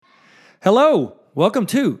Hello, welcome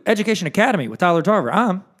to Education Academy with Tyler Tarver.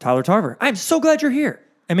 I'm Tyler Tarver. I'm so glad you're here.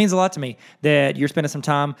 It means a lot to me that you're spending some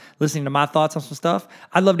time listening to my thoughts on some stuff.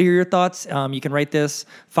 I'd love to hear your thoughts. You can rate this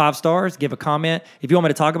 5 stars, give a comment. If you want me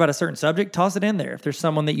to talk about a certain subject, toss it in there. If there's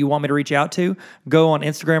someone that you want me to reach out to, go on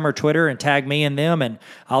Instagram or Twitter and tag me and them, and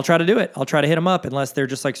I'll try to do it. I'll try to hit them up unless they're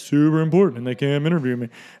just like super important and they can't interview me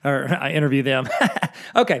or I interview them.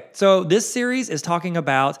 Okay, so this series is talking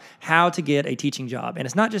about how to get a teaching job. And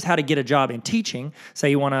it's not just how to get a job in teaching. Say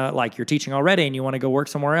you want to, like you're teaching already and you want to go work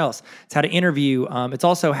somewhere else. It's how to interview. It's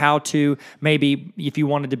also how to maybe if you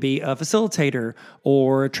wanted to be a facilitator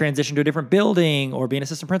or transition to a different building or be an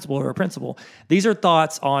assistant principal or a principal. These are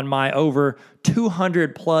thoughts on my over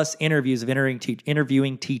 200 plus interviews of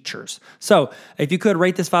interviewing teachers. So if you could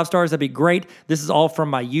rate this 5 stars, that'd be great. This is all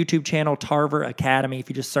from my YouTube channel, Tarver Academy. If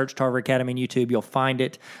you just search Tarver Academy on YouTube, you'll find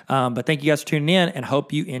it. But thank you guys for tuning in and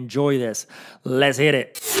hope you enjoy this. Let's hit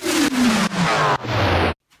it.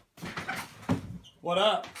 What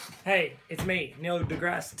up? Hey, it's me, Neil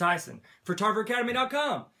deGrasse Tyson for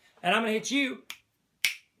TarverAcademy.com. And I'm going to hit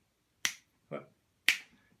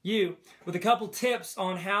you with a couple tips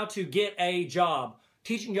on how to get a job,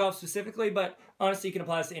 teaching jobs specifically, but honestly, you can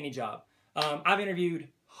apply this to any job. I've interviewed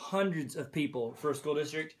hundreds of people for a school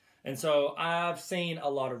district, and so I've seen a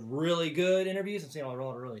lot of really good interviews. I've seen a lot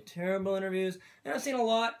of really terrible interviews, and I've seen a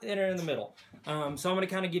lot that are in the middle. So I'm going to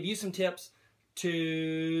kind of give you some tips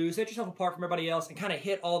to set yourself apart from everybody else and kind of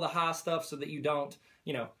hit all the high stuff so that you don't,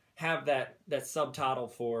 have that subtitle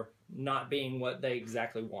for not being what they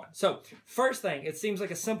exactly want. So first thing, it seems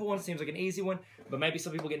like a simple one, it seems like an easy one, but maybe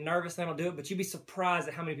some people get nervous, they don't do it, but you'd be surprised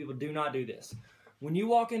at how many people do not do this. When you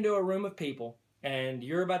walk into a room of people and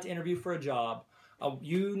you're about to interview for a job,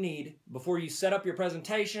 you need, before you set up your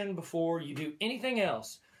presentation, before you do anything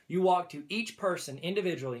else, you walk to each person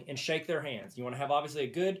individually and shake their hands. You want to have obviously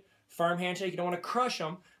a good firm handshake. You don't want to crush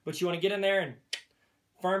them, but you want to get in there and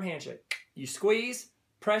firm handshake. You squeeze,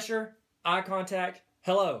 pressure, eye contact.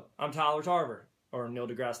 Hello, I'm Tyler Tarver, or Neil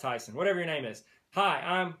deGrasse Tyson, whatever your name is.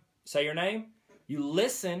 Hi, say your name. You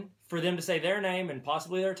listen for them to say their name and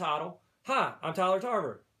possibly their title. Hi, I'm Tyler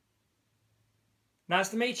Tarver. Nice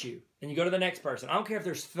to meet you. And you go to the next person. I don't care if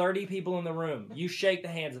there's 30 people in the room. You shake the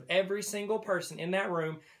hands of every single person in that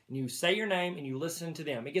room, and you say your name, and you listen to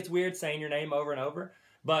them. It gets weird saying your name over and over.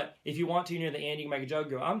 But if you want to, near the end, you can make a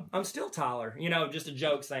joke, go, I'm still Tyler. Just a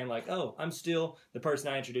joke saying like, oh, I'm still the person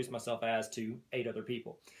I introduced myself as to 8 other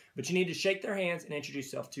people. But you need to shake their hands and introduce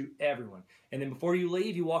yourself to everyone. And then before you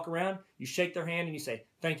leave, you walk around, you shake their hand and you say,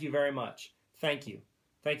 thank you very much. Thank you.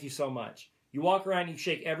 Thank you so much. You walk around and you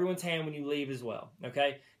shake everyone's hand when you leave as well.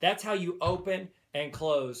 Okay? That's how you open and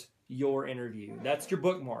close your interview. That's your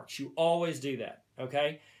bookmarks. You always do that.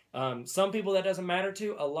 Okay? Some people that doesn't matter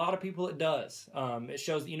to, a lot of people it does. It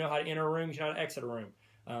shows that you know how to enter a room, you know how to exit a room.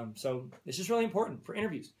 So it's just really important for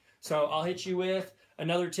interviews. So I'll hit you with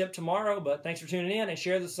another tip tomorrow, but thanks for tuning in and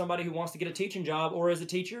share this with somebody who wants to get a teaching job or is a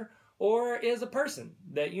teacher or is a person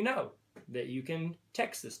that you know that you can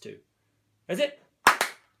text this to. That's it.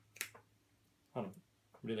 Hold on.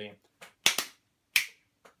 Do that again.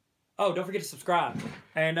 Oh, don't forget to subscribe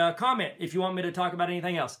and comment if you want me to talk about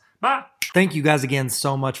anything else. Bye. Thank you guys again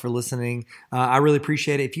so much for listening. I really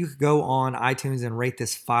appreciate it. If you could go on iTunes and rate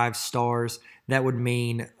this 5 stars, that would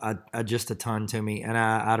mean just a ton to me, and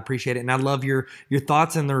I'd appreciate it. And I love your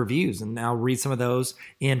thoughts and the reviews, and I'll read some of those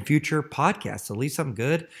in future podcasts. So leave something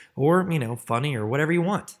good or, funny or whatever you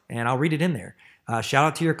want, and I'll read it in there. Shout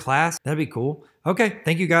out to your class. That'd be cool. Okay,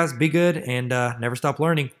 thank you guys. Be good and never stop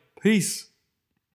learning. Peace.